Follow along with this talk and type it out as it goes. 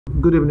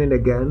Good evening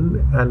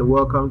again, and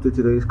welcome to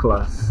today's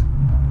class.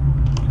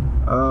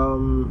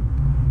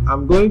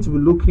 I'm going to be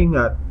looking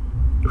at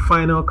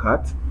Final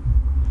Cut,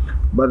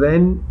 but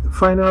then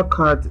Final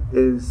Cut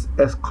is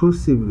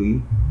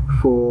exclusively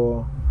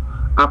for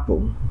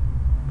Apple.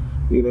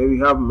 If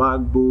you have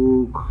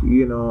MacBook,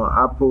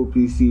 Apple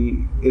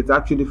PC, it's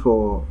actually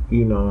for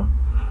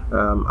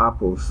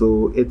Apple.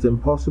 So it's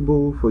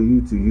impossible for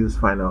you to use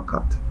Final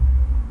Cut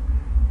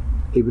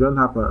if you don't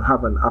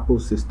have an Apple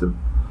system.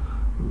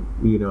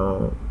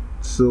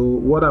 So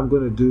what I'm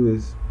going to do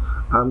is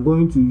I'm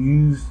going to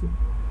use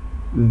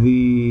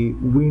the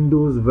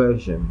Windows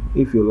version,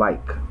 if you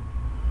like,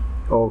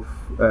 of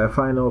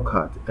Final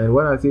Cut. And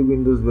when I say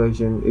Windows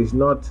version, it's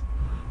not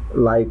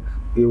like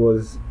it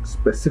was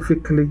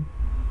specifically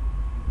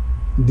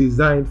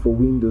designed for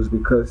Windows,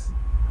 because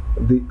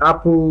the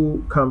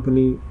Apple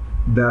company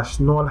does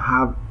not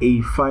have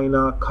a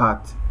Final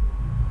Cut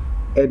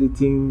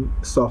editing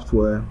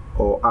software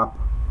or app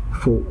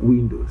for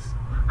Windows.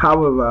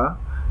 However,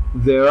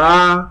 there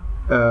are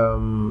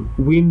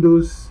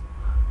Windows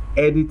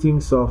editing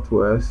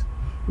softwares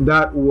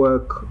that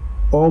work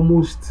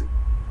almost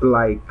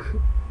like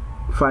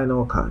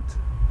Final Cut.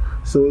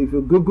 So if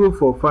you Google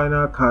for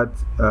Final Cut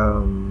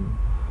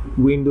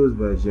Windows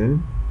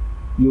version,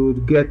 you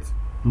would get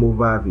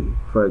Movavi,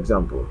 for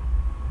example.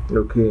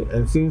 Okay,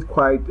 and since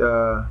quite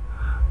a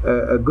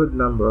good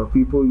number of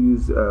people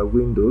use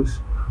Windows,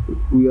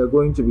 we are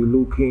going to be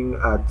looking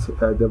at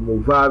the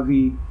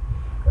Movavi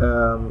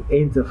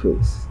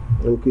interface,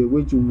 okay,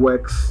 which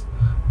works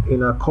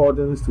in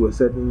accordance to a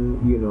certain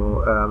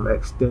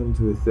extent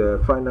with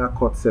Final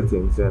Cut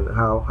settings and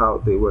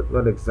how they work.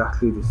 Not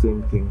exactly the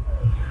same thing,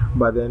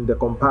 but then the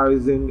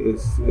comparison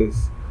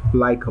is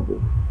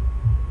likable.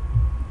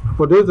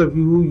 For those of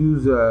you who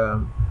use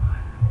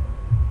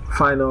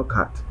Final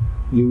Cut,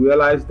 you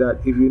realize that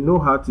if you know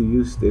how to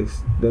use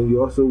this, then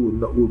you also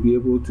will be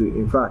able to,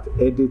 in fact,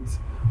 edit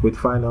with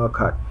Final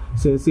Cut.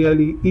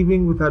 Sincerely,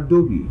 even with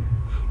Adobe,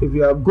 if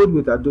you are good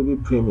with Adobe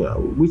Premiere,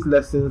 which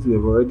lessons we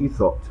have already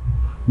taught,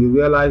 you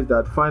realize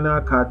that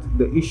Final Cut,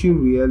 the issue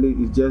really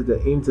is just the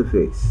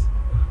interface.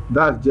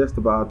 That's just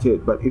about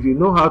it. But if you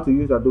know how to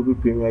use Adobe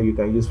Premiere, you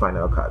can use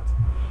Final Cut.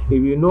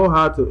 If you know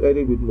how to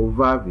edit with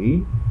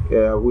Movavi,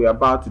 we're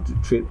about to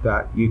treat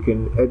that, you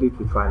can edit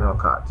with Final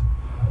Cut.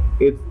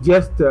 It's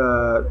just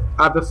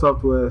other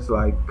softwares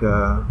like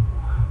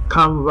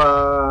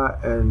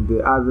Canva and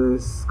the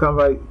others.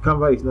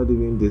 Canva is not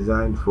even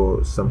designed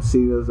for some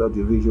serious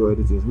audiovisual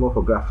editing. It's more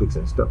for graphics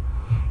and stuff,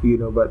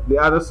 but the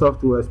other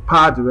softwares,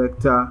 Power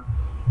Director,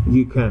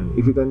 you can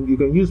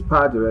use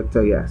Power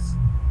Director. Yes,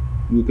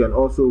 you can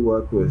also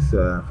work with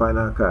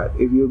Final Cut.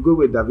 If you go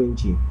with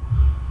DaVinci,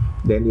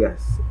 then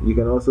yes, you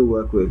can also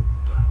work with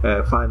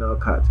Final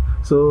Cut.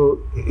 So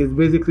it's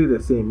basically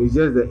the same. It's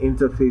just the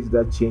interface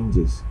that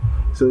changes.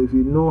 So if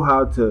you know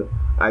how to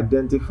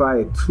identify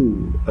a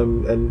tool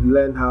and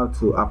learn how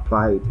to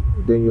apply it,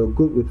 then you're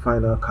good with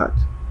Final Cut.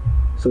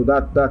 So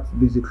that's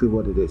basically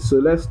what it is. So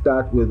let's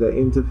start with the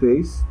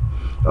interface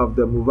of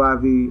the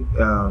Movavi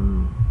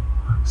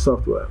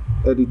software,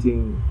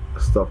 editing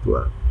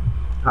software.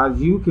 As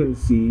you can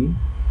see,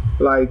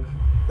 like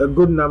a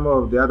good number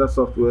of the other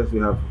softwares we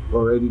have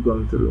already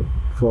gone through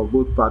for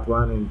both part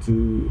 1 and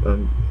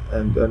 2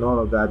 and all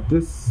of that,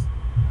 this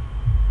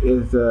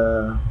is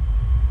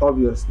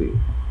obviously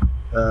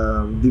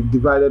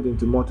divided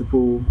into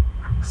multiple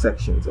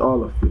sections.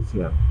 All of this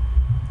here.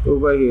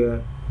 Over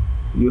here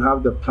you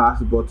have the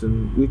plus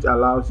button, which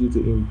allows you to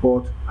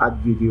import, add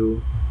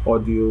video,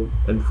 audio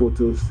and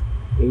photos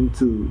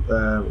into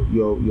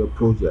your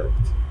project.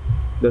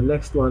 The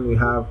next one we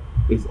have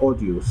is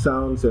audio,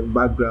 sounds and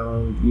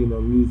background,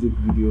 music,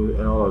 video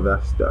and all of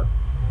that stuff.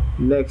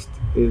 Next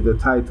is the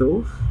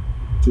titles,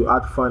 to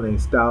add fun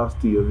and styles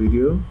to your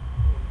video.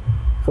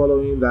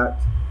 Following that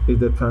is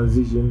the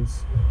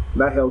transitions,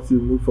 that helps you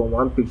move from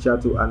one picture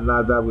to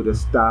another with a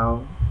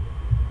style.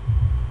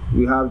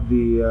 We have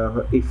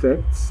the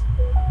effects,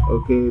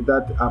 okay,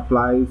 that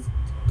applies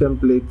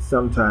templates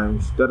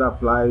sometimes, that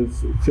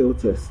applies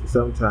filters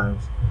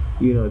sometimes,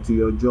 to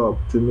your job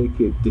to make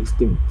it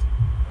distinct.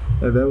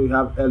 And then we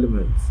have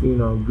elements,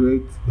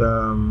 great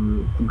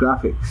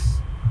graphics,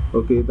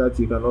 okay, that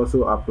you can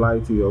also apply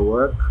to your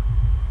work.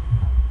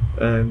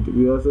 And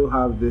we also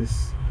have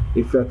this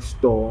effect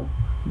store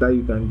that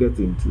you can get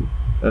into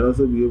and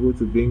also be able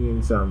to bring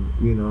in some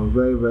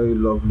very, very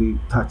lovely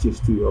touches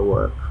to your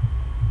work.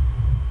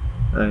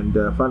 And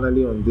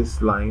finally, on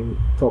this line,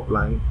 top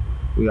line,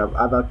 we have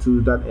other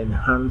tools that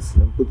enhance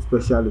and put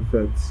special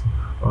effects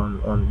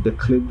on the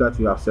clip that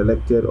you have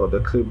selected or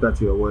the clip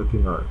that you are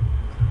working on.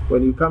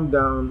 When you come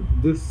down,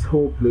 this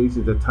whole place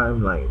is the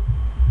timeline.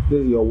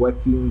 This is your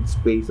working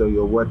space or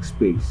your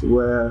workspace,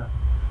 where,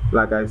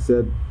 like I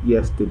said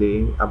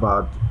yesterday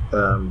about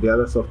the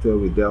other software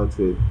we dealt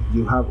with,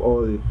 you have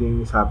all the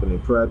things happening.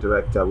 Power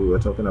Director we were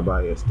talking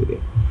about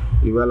yesterday.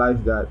 You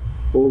realize that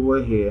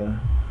over here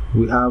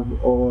we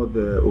have all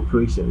the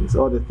operations,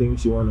 all the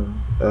things you want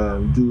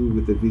to do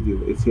with the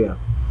video. It's here.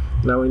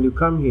 Now when you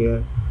come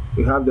here,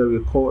 We have the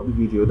record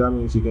video, that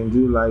means you can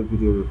do live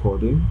video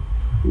recording.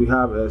 We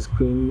have a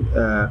screen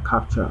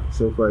capture,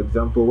 so for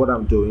example what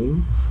I'm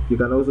doing, you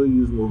can also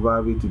use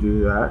Movavi to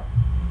do that.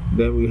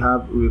 Then we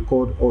have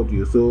record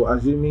audio, so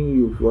assuming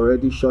you've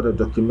already shot a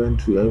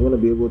documentary and you want to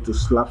be able to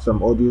slap some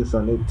audios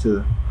on it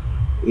to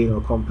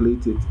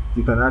complete it,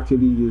 you can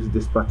actually use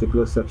this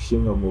particular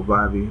section of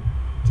Movavi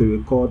to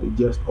record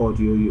just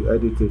audio. You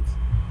edit it,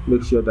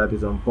 make sure that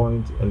it's on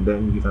point, and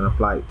then you can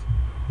apply it.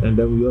 And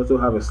then we also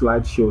have a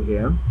slideshow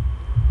here.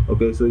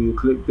 Okay, so you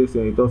click this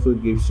and it also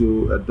gives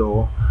you a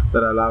door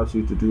that allows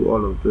you to do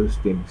all of those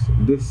things.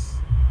 This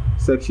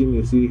section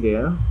you see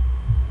here,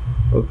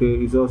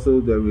 okay, is also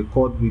the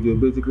record video,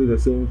 basically the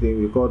same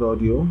thing, record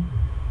audio.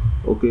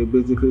 Okay,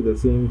 basically the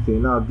same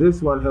thing. Now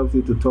this one helps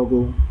you to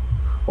toggle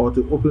or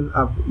to open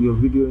up your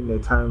video in the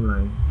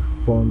timeline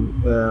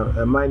from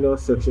a minor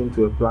section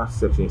to a plus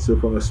section, so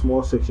from a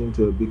small section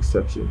to a big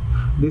section.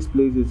 This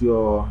places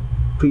your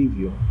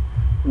preview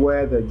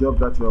where the job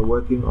that you are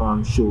working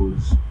on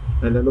shows,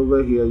 and then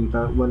over here you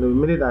can, when the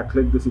minute I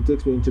click this, it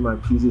takes me into my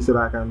PC so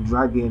that I can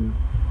drag in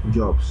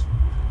jobs.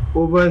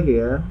 Over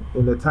here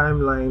in the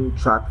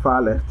timeline track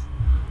far left,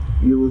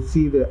 you will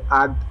see the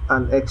add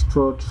an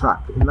extra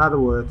track. In other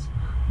words,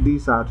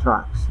 these are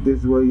tracks. This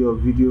is where your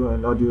video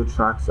and audio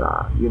tracks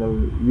are,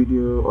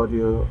 video,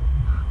 audio.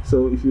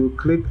 So if you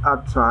click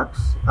add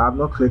tracks, I've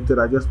not clicked it,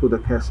 I just put a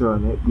cursor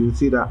on it, you'll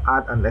see that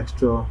add an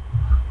extra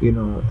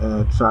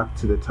track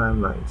to the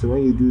timeline. So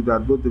when you do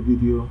that, both the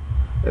video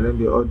and then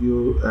the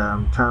audio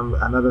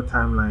another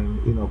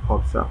timeline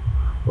pops up.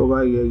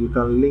 Over here you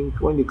can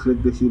link, when you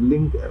click this, you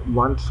link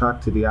one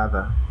track to the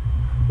other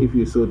if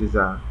you so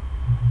desire.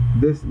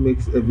 This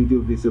makes a video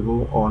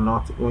visible or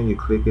not when you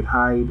click it,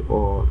 hide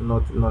or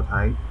not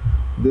hide.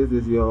 This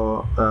is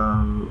your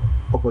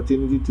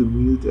opportunity to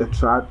mute a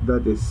track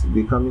that is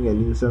becoming a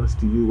nuisance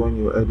to you when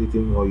you're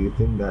editing, or you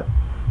think that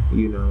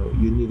you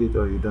need it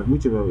or you don't.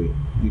 Whichever way,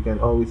 you can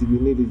always, if you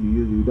need it you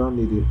use it, you don't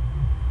need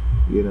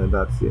it,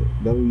 that's it.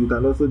 Then you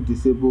can also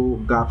disable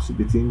gaps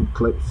between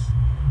clips,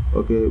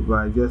 okay,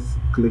 by just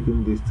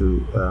clicking this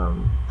to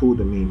pull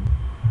them in.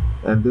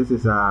 And this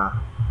is a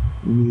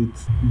mute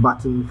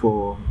button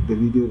for the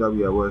video that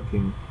we are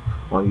working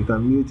on. You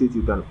can mute it,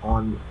 you can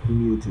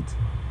unmute it.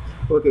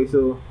 Okay,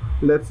 so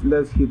let's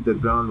hit the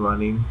ground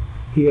running.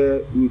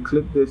 Here we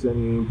click this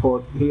and you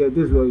import. Here,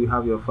 this is where you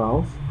have your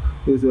files.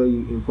 This is where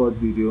you import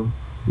video.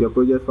 Your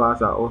project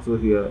files are also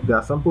here. There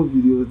are sample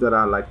videos that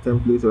are like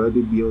templates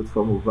already built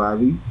for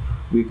Movavi.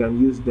 We can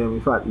use them.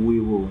 In fact, we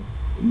will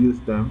use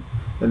them.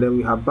 And then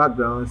we have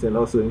backgrounds and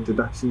also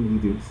introduction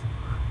videos.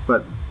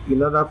 But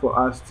in order for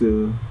us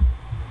to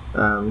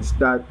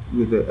start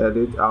with the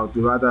edit, I would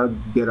rather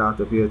get out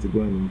of here to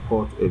go and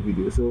import a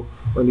video. So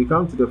when you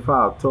come to the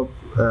file, top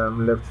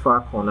left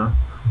far corner,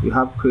 you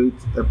have create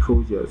a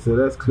project. So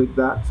let's click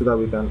that so that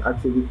we can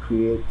actually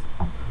create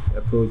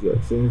a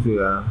project since we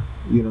are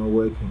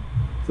working.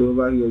 So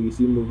over here you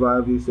see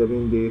Movavi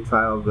 7-day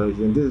trial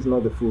version. This is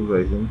not the full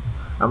version.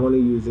 I'm only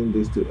using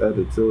this to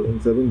edit. So in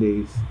 7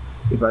 days,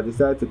 if I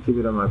decide to keep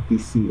it on my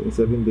PC, in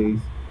 7 days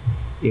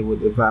it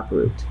would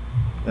evaporate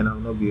and I'll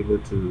not be able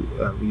to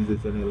use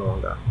it any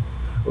longer.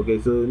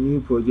 Okay, so new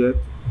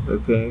project.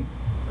 Okay,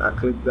 I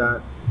click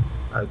that,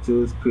 I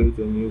chose create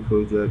a new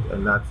project,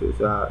 and that's it.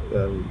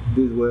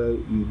 This is where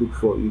you look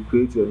for, you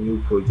create your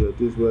new project.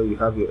 This is where you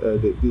have your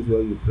edit. This is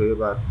where you play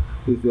back.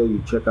 This is where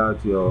you check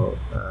out your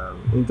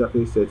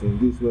interface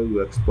settings. This is where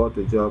you export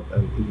the job,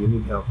 and if you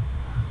need help,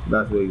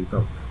 that's where you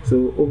come.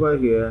 So over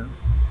here,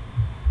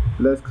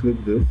 let's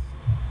click this.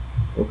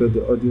 Okay,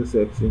 the audio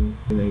section,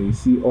 and then you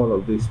see all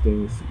of these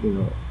things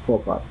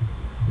pop up.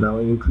 Now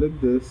when you click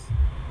this,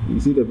 you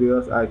see the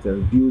various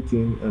items built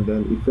in, and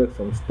then effects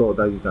from store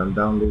that you can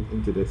download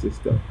into the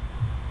system.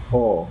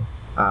 Or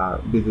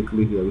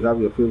basically here we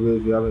have your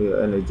favorites, you have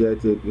your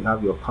energetic, you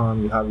have your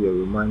calm, you have your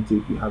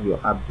romantic, you have your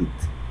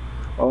upbeat.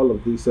 All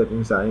of these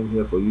settings are in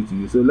here for you to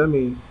use. So let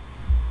me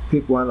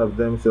pick one of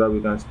them so that we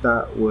can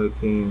start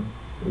working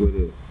with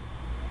it.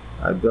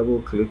 I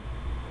double click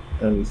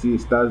and you see it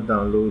starts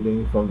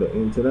downloading from the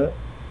internet.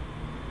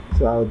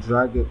 So I'll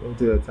drag it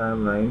into the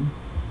timeline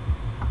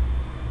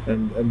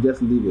and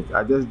just leave it.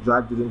 I just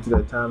dragged it into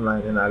the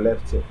timeline and I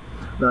left it.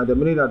 Now the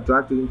minute I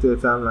dragged it into the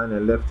timeline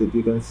and left it,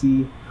 you can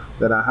see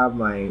that I have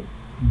my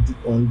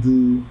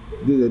undo.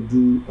 This is a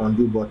do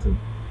undo button.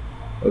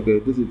 Okay,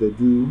 this is the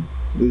do,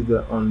 this is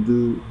the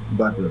undo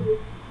button.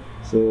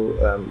 So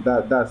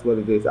that's what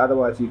it is.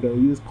 Otherwise you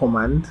can use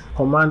command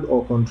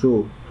or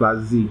control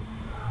plus Z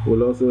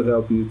will also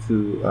help you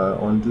to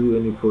undo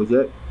any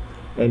project.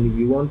 And if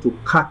you want to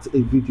cut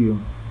a video,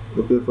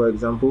 okay, for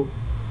example,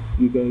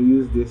 you can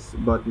use this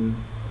button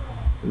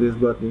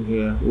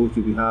here, which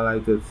will be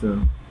highlighted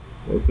soon.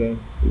 Okay,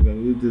 you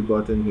can use this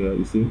button here.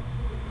 You see,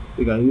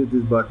 you can use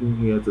this button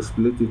here to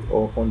split it,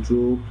 or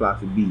control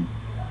plus B,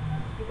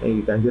 and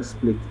you can just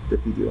split the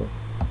video.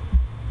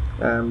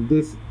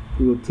 This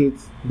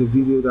rotates the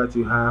video that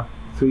you have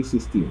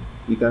 360.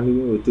 You can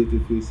even rotate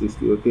it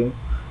 360. Okay,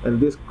 and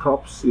this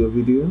crops your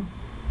video,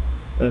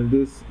 and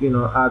this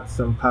adds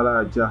some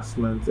color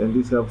adjustments, and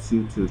this helps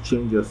you to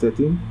change your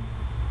setting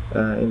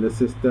in the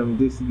system.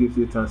 This gives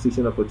you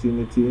transition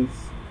opportunities,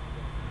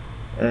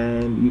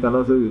 and you can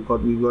also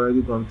record. We've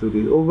already gone through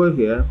this. Over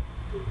here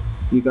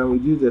you can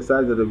reduce the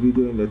size of the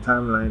video in the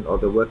timeline or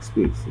the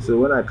workspace. So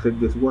when I click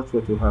this, watch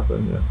what will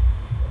happen here.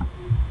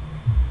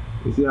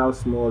 You see how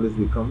small it's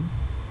become,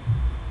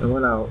 and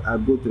when I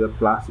go to the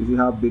plus, you see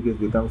how big it's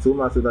become, so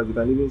much so that you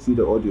can even see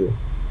the audio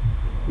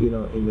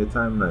in the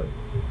timeline.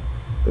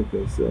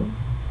 Okay, so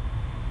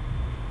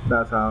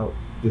that's how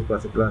this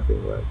particular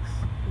thing works.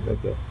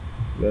 Okay,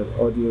 then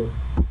audio,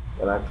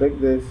 when I click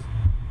this,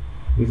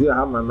 you see I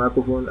have my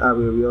microphone, I have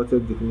a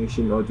realtek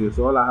definition audio,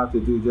 so all I have to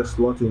do is just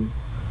slot in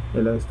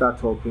and then start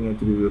talking, and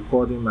to be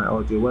recording my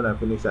audio. When I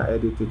finish, I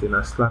edit it and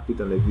I slap it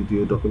on the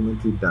video,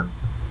 document it, done.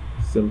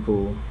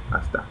 Simple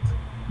as that.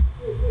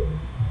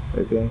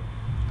 Okay,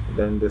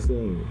 then the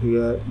same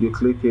here, you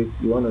click it,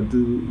 you want to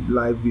do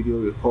live video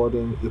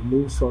recording, it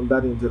moves from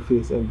that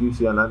interface and gives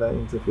you another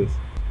interface.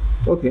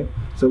 Okay,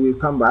 so we've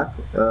come back.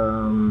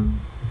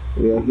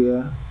 We are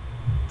here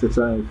to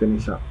try and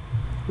finish up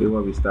with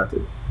what we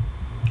started.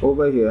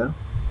 Over here,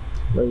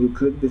 when you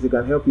click this, it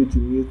can help you to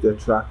mute the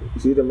track.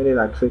 You see, the minute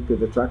I click it,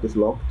 the track is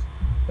locked,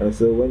 and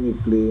so when you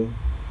play,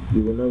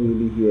 you will not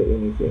really hear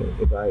anything.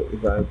 If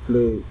I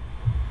play,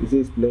 you see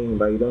it's playing,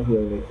 but you don't hear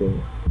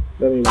anything.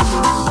 Let me mute it.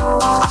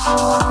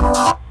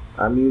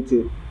 I mute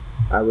it,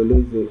 I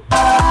release it,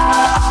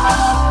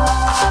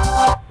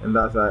 and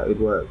that's how it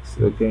works.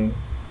 Okay,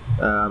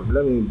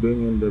 let me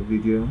bring in the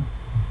video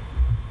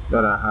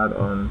that I had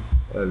on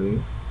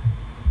early.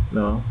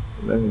 No,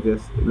 let me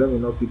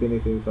not pick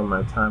anything from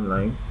my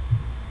timeline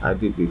I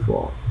did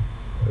before.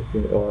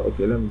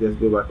 Okay, let me just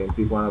go back and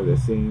pick one of the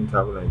same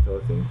travel and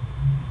tour thing,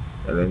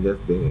 and then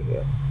just bring it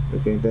here.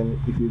 Okay, then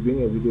if you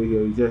bring a video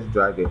here, you just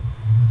drag it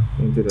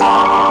into the.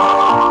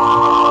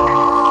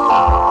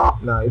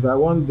 Now if I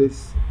want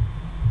this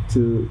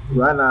to,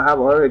 right now I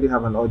already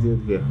have an audio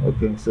here.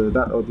 Okay, so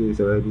that audio is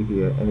already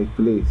here, and it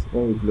plays.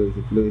 When you play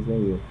it plays.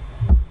 When you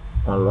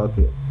unlock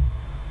it,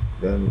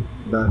 then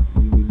that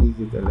you release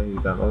it, and then you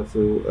can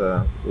also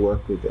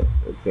work with it.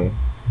 Okay,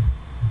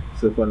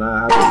 so for now I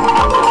have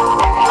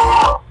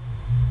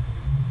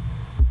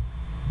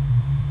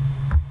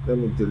to, let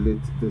me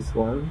delete this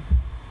one.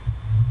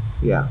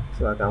 Yeah,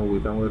 so we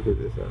can work with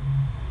this one.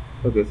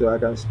 Okay, so I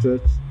can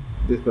stretch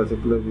this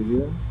particular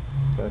video.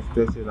 I can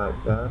stretch it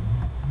like that.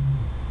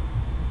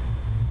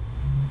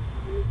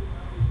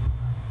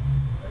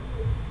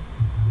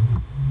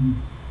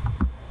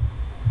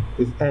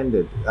 It's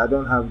ended. I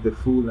don't have the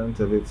full length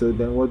of it, so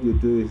then what you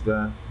do is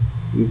that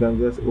you can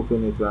just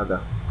open it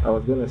rather. I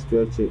was going to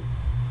stretch it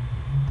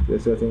to a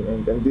certain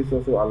end, and this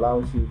also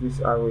allows you, this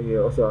arrow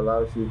here also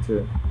allows you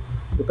to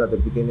look at the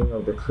beginning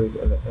of the clip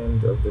and the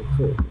end of the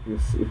clip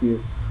if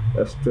you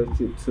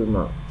stretch it too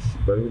much.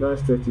 But if you don't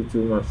stretch it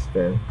too much,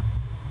 then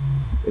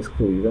it's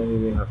cool. You don't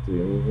even have to be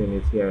moving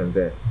it here and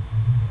there.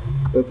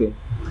 Okay,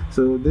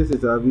 so this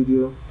is our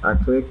video. I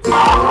clicked it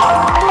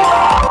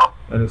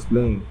and it's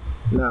playing.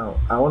 Now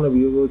I want to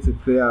be able to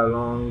play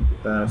along,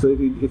 so if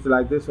it's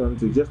like this one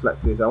too, just like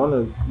this. I want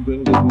to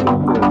bring this video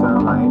to the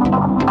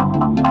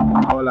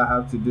timeline. All I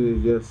have to do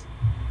is just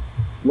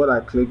what I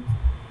clicked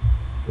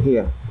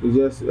here, you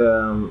just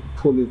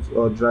pull it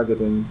or drag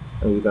it in,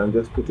 and you can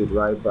just put it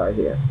right by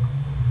here.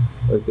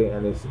 Okay,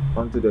 and it's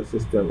onto the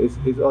system. It's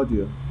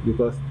audio,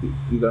 because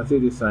you can see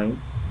the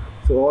sign,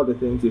 so all the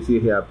things you see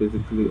here are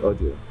basically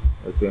audio.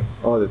 Okay,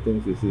 all the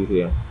things you see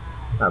here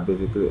are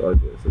basically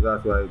audio, so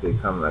that's why they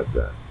come like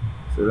that.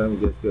 So let me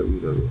just get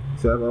rid of it.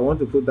 So if I want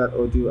to put that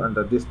audio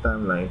under this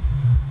timeline,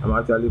 I'm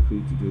actually free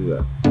to do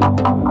that.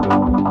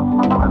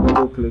 I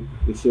double click,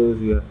 it shows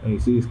here, and you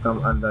see it's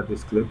come under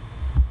this clip.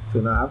 So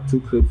now I have two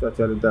clips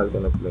actually that's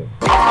going to play.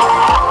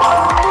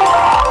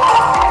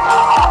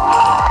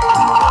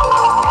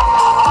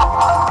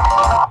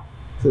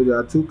 So there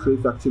are two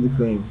clips actually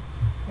playing,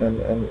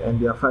 and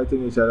they are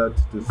fighting each other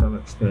to some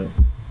extent.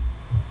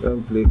 Let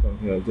me play from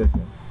here, just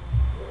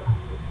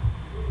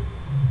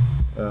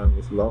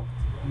it's locked.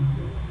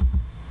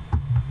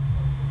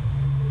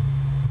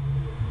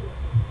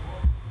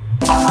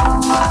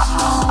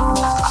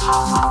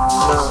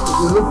 Now if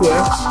you look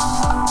here,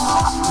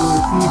 you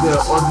will see the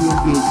audio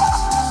gauge.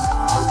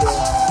 Okay.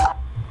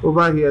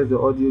 Over here is the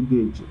audio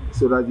gauge,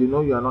 so that you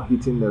know you are not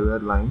hitting the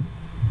red line.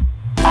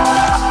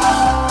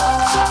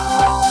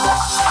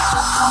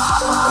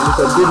 And it's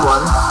a good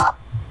one.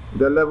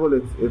 The level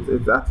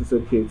it's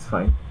okay, it's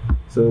fine.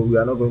 So we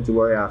are not going to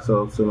worry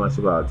ourselves so much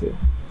about it.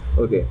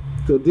 Okay,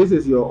 so this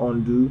is your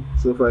undo.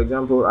 So for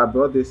example, I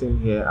brought this in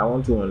here, I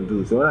want to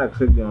undo. So when I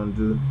click the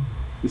undo,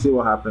 you see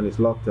what happened, it's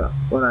locked up.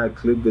 When I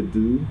click the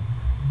redo,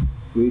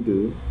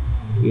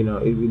 it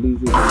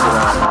releases it so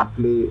that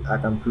I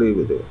can play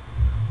with it.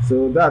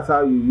 So that's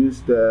how you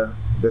use the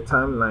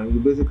timeline. You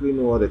basically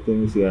know all the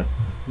things here.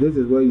 This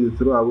is where you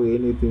throw away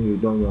anything you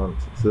don't want.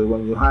 So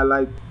when you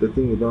highlight the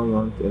thing you don't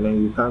want, and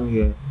then you come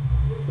here,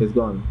 it's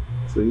gone.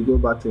 So you go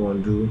back to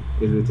undo,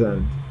 it's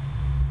returned.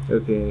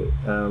 Okay,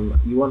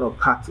 you want to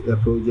cut a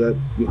project,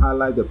 you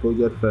highlight the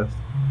project first,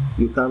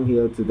 you come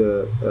here to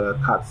the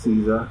cut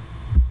scissor,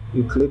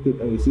 you click it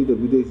and you see the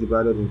video is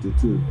divided into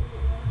two.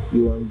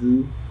 You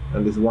undo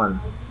and it's one.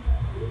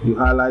 You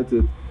highlight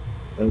it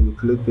and you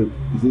click it,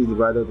 you see it's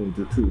divided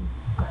into two.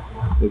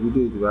 The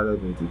video is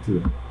divided into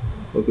two.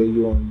 Okay,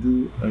 you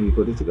undo and you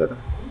put it together.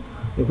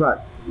 In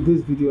fact,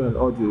 this video and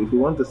audio, if you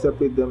want to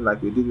separate them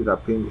like we did with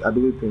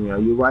Adobe Premiere,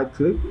 you right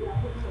click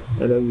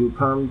and then you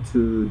come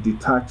to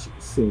detach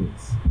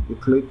scenes. You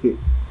click it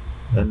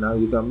and now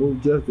you can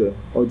move just the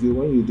audio.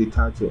 When you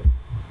detach it,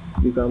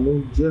 you can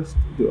move just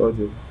the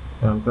audio.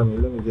 I'm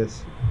coming, let me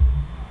just,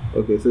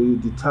 okay, so you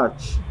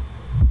detach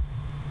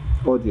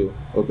audio.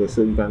 Okay,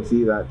 so you can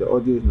see that the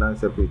audio is now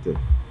separated.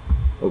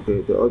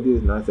 Okay, the audio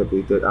is now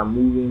separated. I'm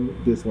moving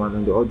this one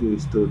and the audio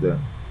is still there.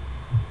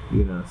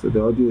 You know, so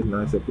the audio is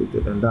now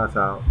separated, and that's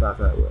how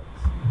it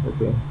works.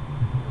 Okay,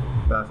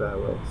 that's how it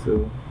works.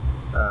 So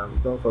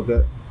don't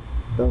forget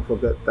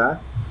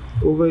that.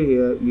 Over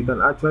here, you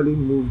can actually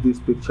move this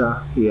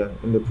picture here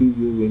in the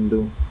preview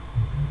window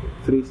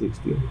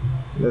 360.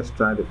 Let's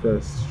try the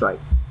first strike.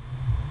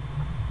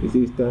 You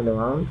see it's turned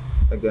around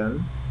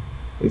again,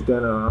 it's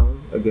turned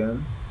around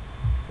again,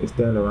 it's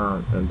turned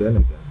around and then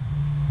again,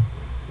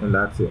 and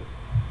that's it.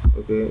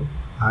 Okay,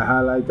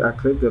 I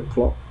click the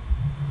clock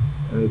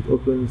and it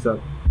opens up,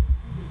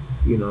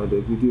 you know,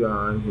 the video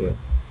around here,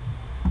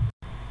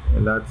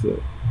 and that's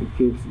it. It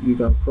keeps, you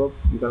can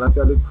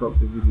actually crop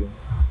the video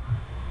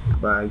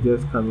by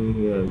just coming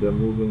here and then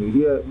moving it.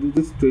 Here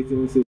this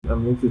straightens it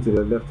and moves it to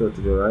the left or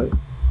to the right,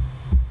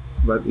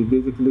 but it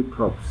basically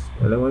crops,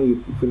 and then when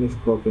you finish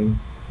cropping,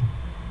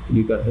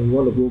 you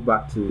want to go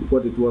back to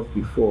what it was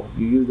before,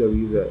 you use the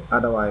reverb,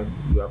 otherwise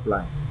you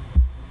apply,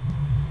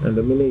 and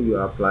the minute you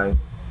apply,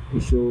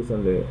 it shows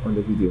on the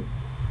video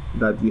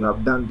that you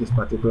have done this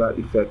particular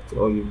effect,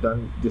 or you've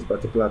done this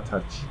particular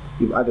touch,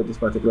 you've added this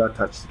particular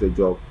touch to the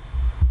job,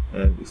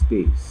 and it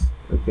stays.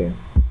 Okay,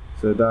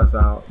 so that's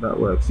how that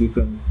works. You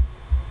can,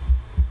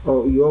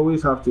 you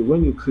always have to,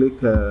 when you click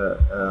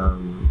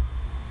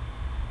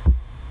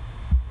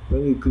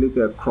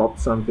crop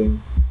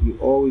something, you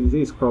always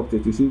see it's cropped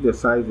it. You see the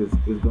size is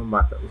gone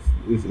back,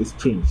 it's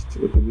changed.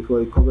 Okay,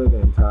 before it covered the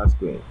entire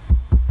screen.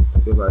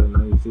 Okay, but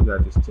now you see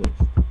that it's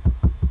changed.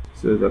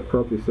 So the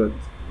crop effect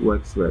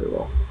works very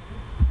well.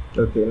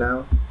 Okay,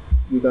 now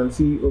you can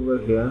see over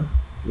here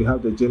we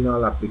have the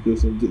general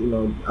application, you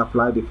know,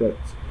 applied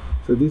effects.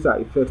 So these are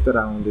effects that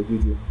are on the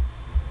video.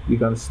 You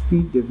can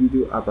speed the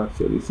video up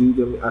actually. See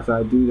them as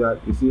I do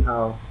that, you see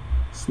how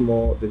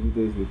small the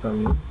video is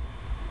becoming.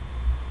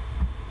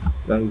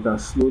 Then you can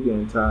slow the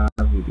entire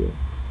video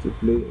to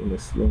play in a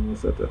slow-mo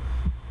setup.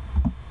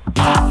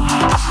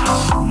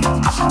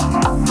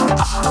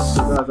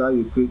 So that's how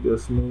you create your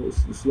slow-mo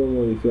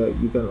effect.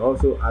 You can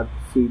also add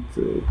fade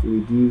to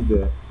reduce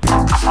the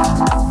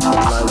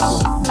lighting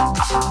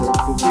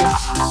intensity.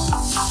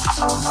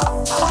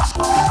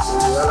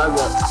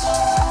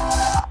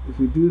 If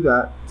you do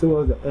that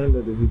towards the end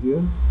of the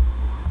video,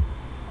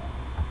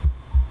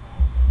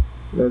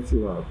 let's see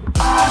what happens.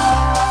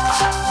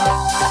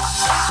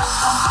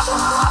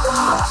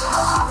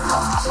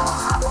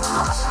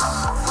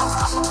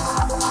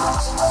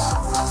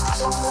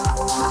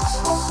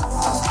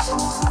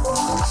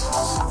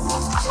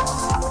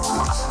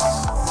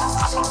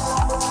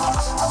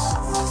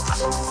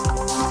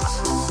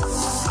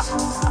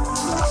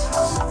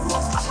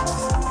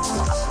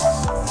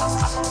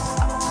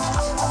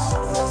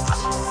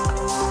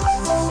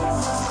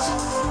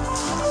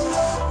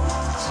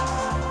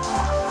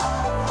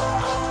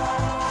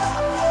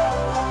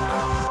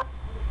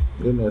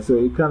 You know, so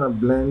it kind of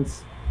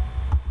blends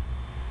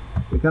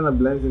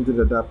into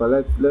the dark, but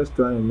let's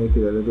try and make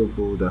it a little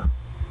bolder.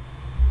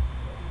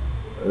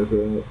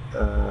 Okay,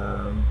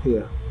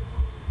 here,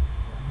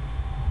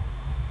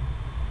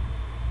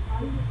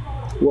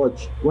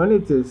 watch when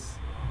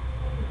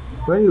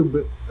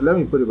let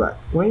me put it back.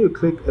 When you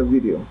click a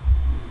video,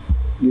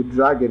 you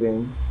drag it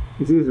in,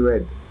 you see it's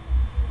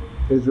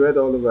red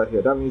all over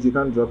here. That means you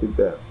can't drop it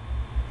there.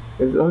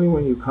 It's only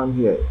when you come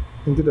here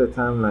into the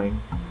timeline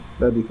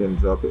that you can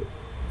drop it.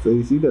 So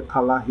you see the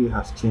color here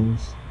has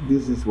changed.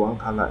 This is one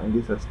color and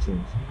this has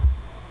changed.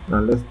 Now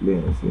let's play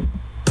and see.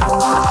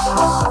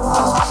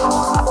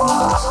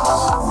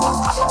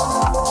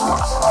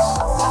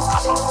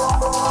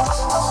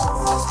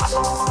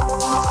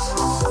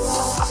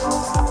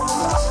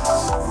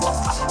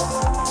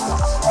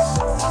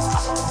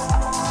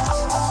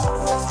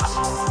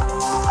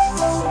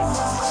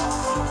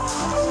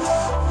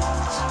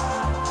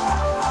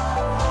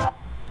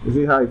 You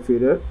see how it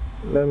faded?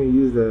 Let me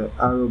use the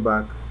arrow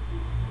back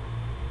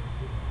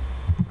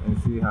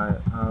and see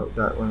how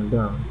that went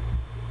down.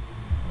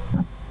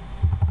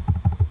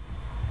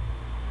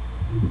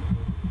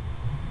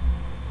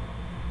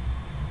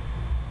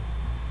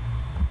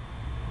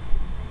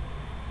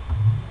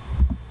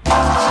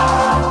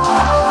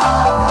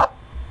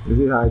 You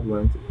see how it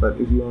went,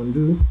 but if you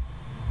undo,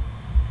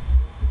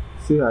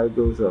 see how it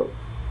goes up.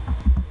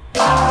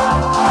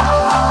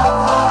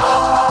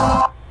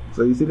 So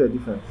So you see the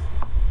difference.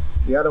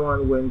 The other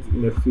one went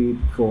in a feed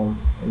form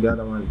and the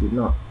other one did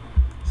not.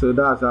 So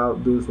that's how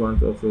those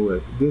ones also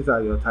work. These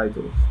are your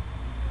titles.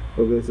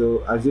 Okay,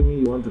 so assuming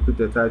you want to put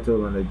the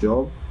title on a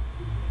job,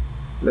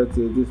 let's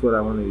say this is what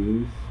I want to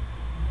use.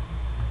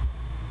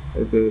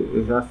 Okay,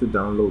 it has to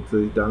download, so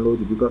it's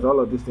downloaded because all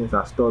of these things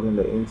are stored in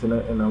the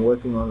internet and I'm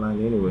working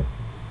online anyway.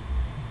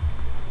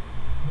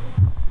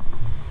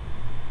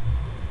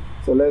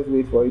 So let's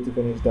wait for it to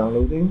finish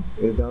downloading.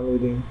 It's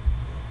downloading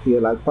here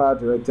like Power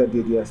Director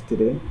did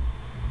yesterday.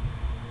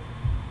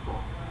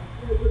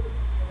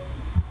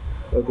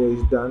 Okay,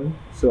 it's done.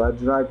 So I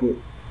drag it,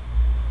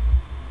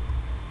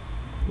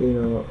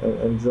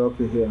 and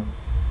drop it here.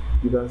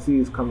 You can see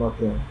it's come up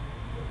here.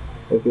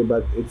 Okay,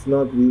 but it's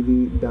not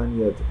really done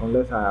yet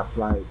unless I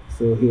apply it.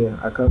 So here,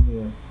 I come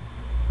here,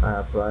 I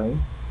apply,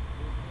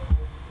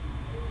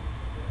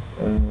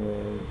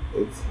 and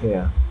it's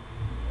here.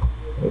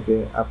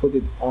 Okay, I put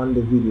it on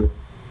the video.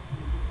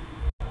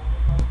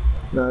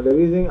 Now the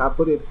reason I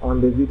put it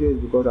on the video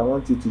is because I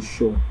want it to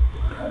show.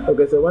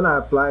 Okay, so when I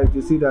apply it,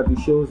 you see that it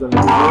shows on the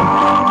video.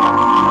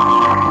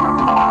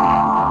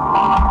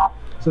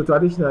 So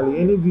traditionally,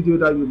 any video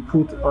that you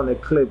put on a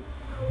clip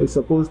is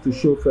supposed to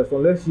show first,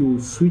 unless you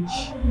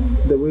switch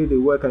the way they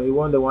work and you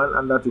want the one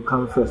under to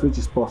come first, which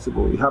is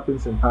possible. It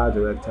happens in Power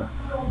Director.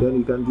 Then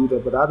you can do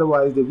that, but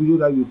otherwise the video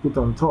that you put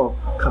on top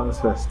comes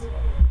first.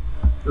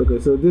 Okay,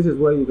 so this is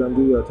where you can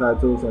do your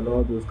titles and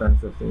all those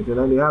kinds of things. And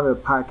then you have a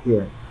pack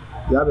here.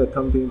 You have a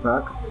campaign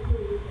pack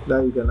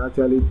that you can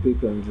actually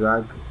pick and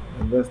drag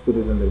and just put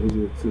it in the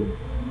video too.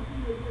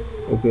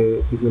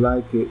 Okay, if you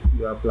like it,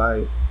 you apply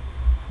it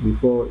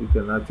before it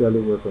can actually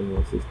work on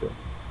your system.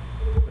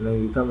 And then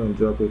you come and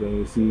drop it and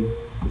you see it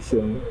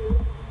showing.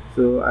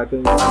 So I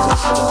can do a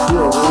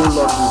whole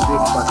lot with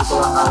this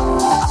particular arrow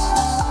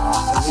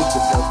and this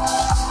effect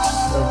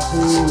a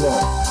whole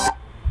lot.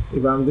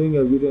 If I'm doing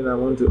a video and I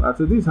want to add,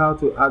 so this is how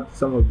to add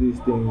some of these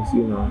things,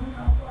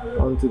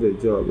 onto the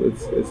job.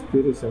 It's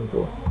pretty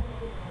simple.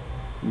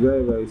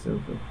 Very, very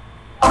simple.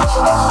 On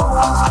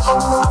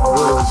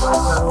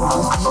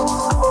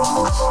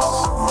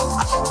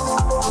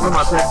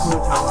my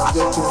personal channel, I'm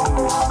just showing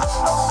you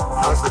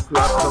how to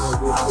slap some of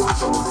these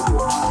things on the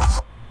video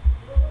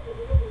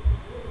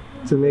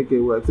to make it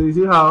work. So you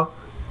see how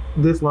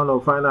this one or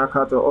Final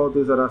Cut or all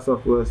those other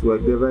softwares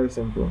work. They're very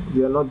simple.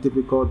 They are not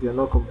difficult. They are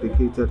not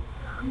complicated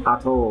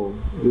at all.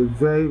 They're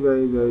very,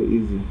 very, very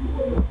easy.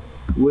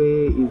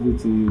 Way easy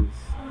to use.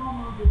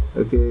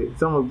 Okay,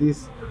 some of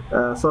these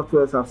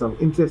softwares have some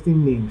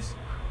interesting names,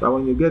 but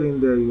when you get in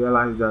there, you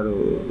realize that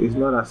it's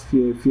not as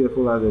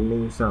fearful as the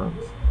name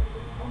sounds.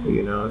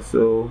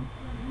 So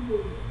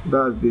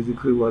that's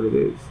basically what it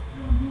is.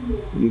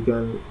 You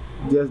can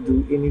just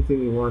do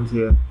anything you want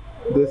here.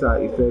 These are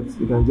effects.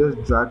 You can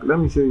just drag. Let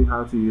me show you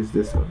how to use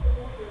this one.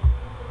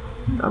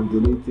 I'm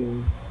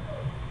deleting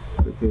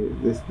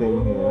this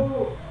thing here.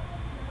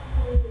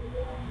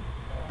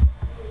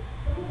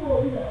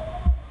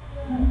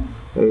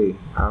 Hey,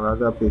 I'd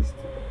rather paste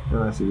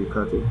than I should be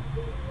cutting.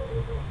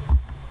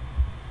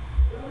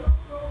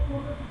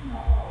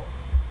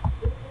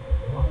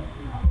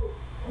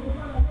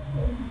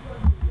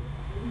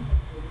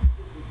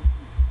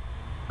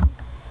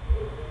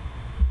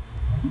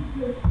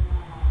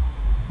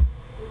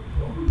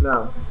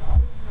 Now,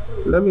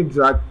 let me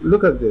drag.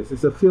 Look at this.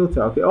 It's a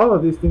filter. Okay, all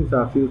of these things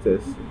are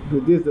filters.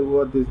 This is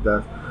what this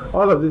does.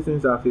 All of these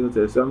things are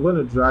filters. So I'm going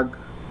to drag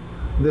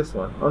this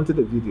one onto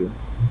the video.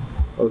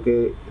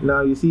 Okay,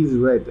 now you see it's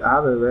red. I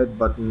have a red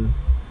button,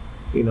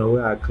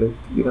 where I clicked.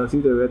 You can see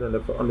the red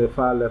on the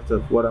far left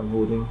of what I'm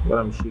holding, what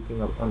I'm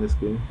shaking up on the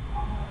screen.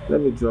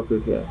 Let me drop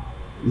it here.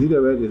 You see the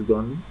red is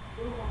gone.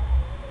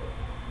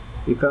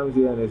 It comes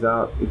here and it's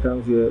out. It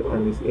comes here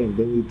and it's in.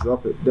 Then you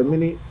drop it. The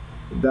minute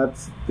that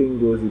thing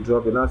goes, you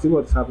drop it. Now see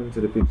what's happening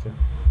to the picture.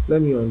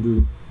 Let me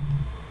undo.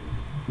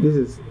 This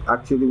is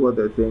actually what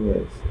the thing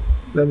is.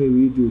 Let me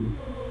redo,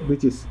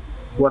 which is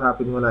what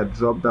happened when I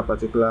dropped that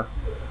particular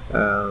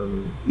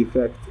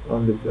effect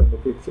on the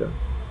picture.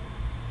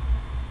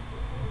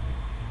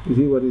 You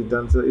see what it's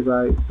done. So if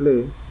I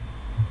play,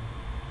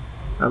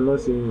 I'm not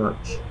seeing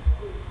much.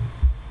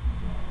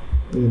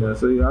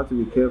 So you have to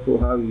be careful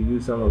how you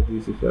use some of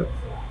these effects,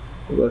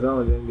 because some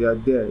of them, they are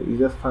there. It's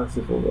just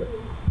fanciful, but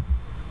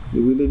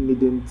you really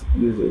needn't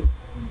use it.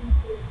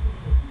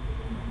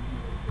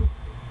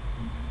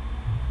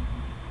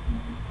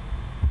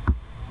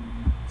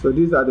 So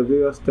these are the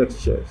various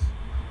textures,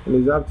 and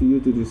it's up to you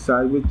to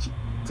decide which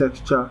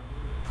texture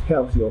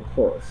helps your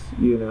course,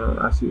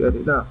 as you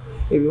edit. Now,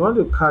 if you want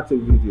to cut a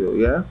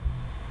video,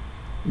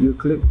 you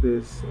click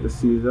this, the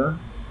scissor.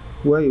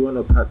 Where you want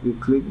to cut, you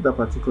click that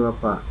particular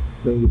part,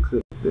 then you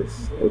click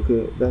this.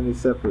 Okay, then it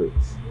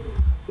separates.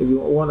 If you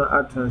want to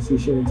add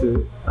transition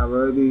to it,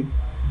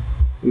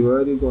 we've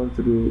already gone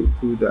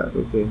through that.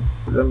 Okay,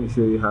 let me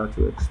show you how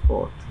to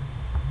export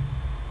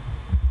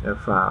a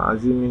file.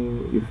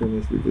 Assuming you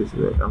finish with this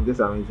work, I'm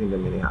just arranging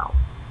them anyhow,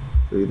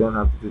 so you don't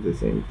have to do the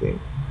same thing.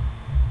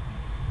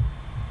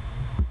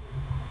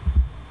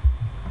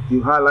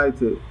 You highlight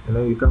it and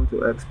then you come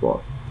to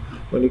export.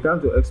 When you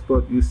come to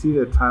export, you see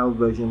the trial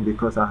version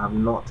because I have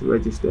not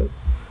registered,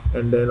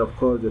 and then of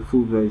course the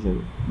full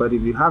version. But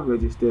if you have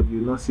registered, you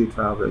will not see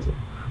trial version.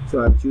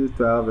 So I choose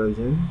trial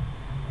version,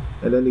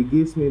 and then it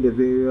gives me the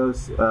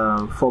various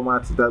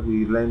formats that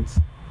we learned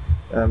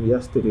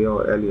yesterday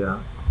or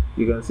earlier.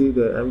 You can see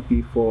the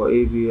MP4,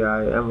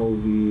 AVI,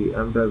 MOV,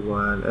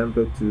 MPEG-1,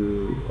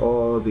 MPEG-2,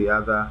 all the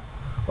other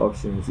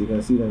options. You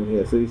can see them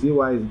here. So you see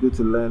why it's good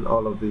to learn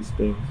all of these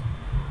things,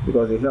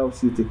 because it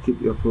helps you to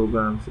keep your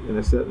programs in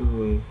a certain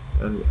way,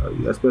 and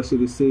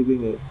especially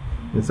saving it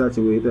in such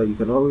a way that you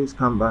can always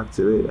come back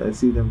to it and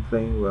see them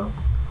playing well.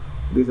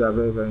 These are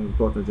very, very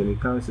important, and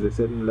it comes to a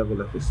certain level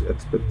of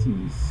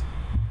expertise.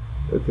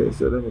 Okay,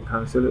 so let me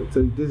cancel it.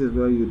 So this is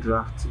where you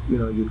draft,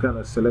 you kind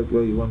of select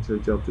where you want your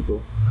job to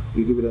go.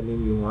 You give it a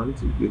name you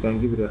want. You can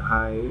give it a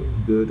high,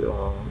 good,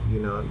 or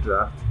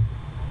draft.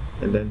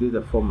 And then do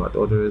the format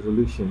or the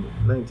resolution,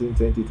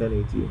 1920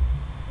 1080.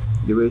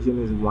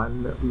 Duration is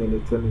 1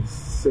 minute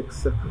 26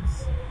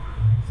 seconds.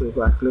 So if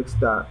I click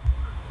start,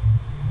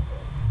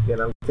 then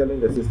I'm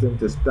telling the system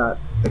to start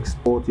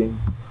exporting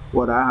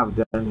what I have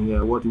done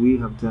here, what we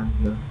have done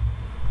here,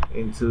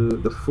 into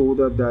the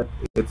folder that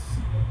it's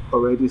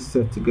already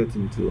set to get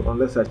into,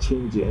 unless I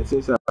change it. And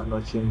since I have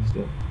not changed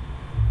it,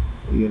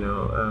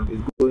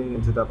 it's going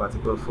into that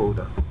particular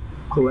folder.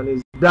 So when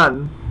it's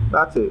done,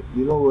 that's it.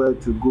 You know where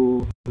to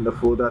go in the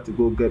folder to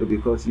go get it,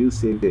 because you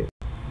saved it.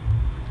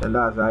 And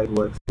that's how it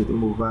works with the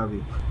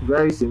Movavi.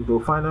 Very simple.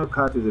 Final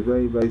Cut is a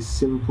very, very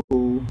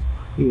simple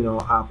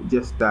app,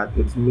 just that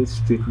it's made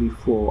strictly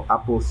for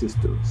Apple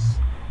systems,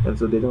 and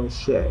so they don't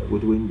share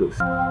with Windows.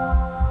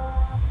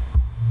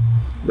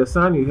 The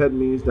sound you heard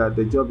means that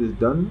the job is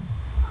done.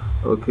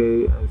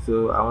 Okay, and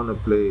so I want to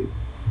play it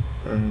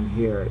and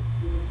hear it.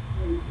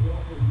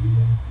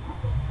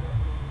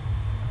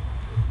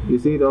 You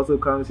see, it also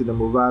comes with the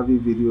Movavi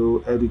Video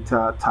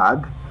Editor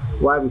tag.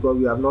 Why? Because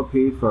we have not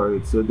paid for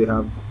it, so they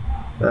have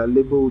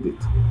labeled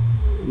it,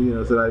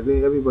 so I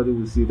think everybody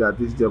will see that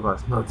this job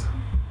has not,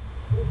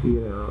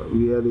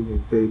 really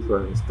been paid for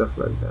and stuff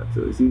like that.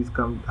 So you see, it's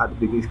come at the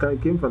beginning.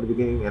 It came from the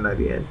beginning and at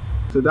the end.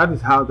 So that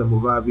is how the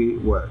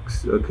Movavi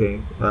works.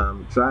 Okay,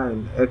 try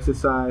and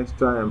exercise,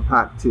 try and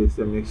practice,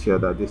 and make sure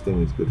that this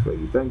thing is good for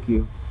you. Thank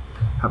you.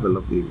 Have a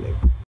lovely evening.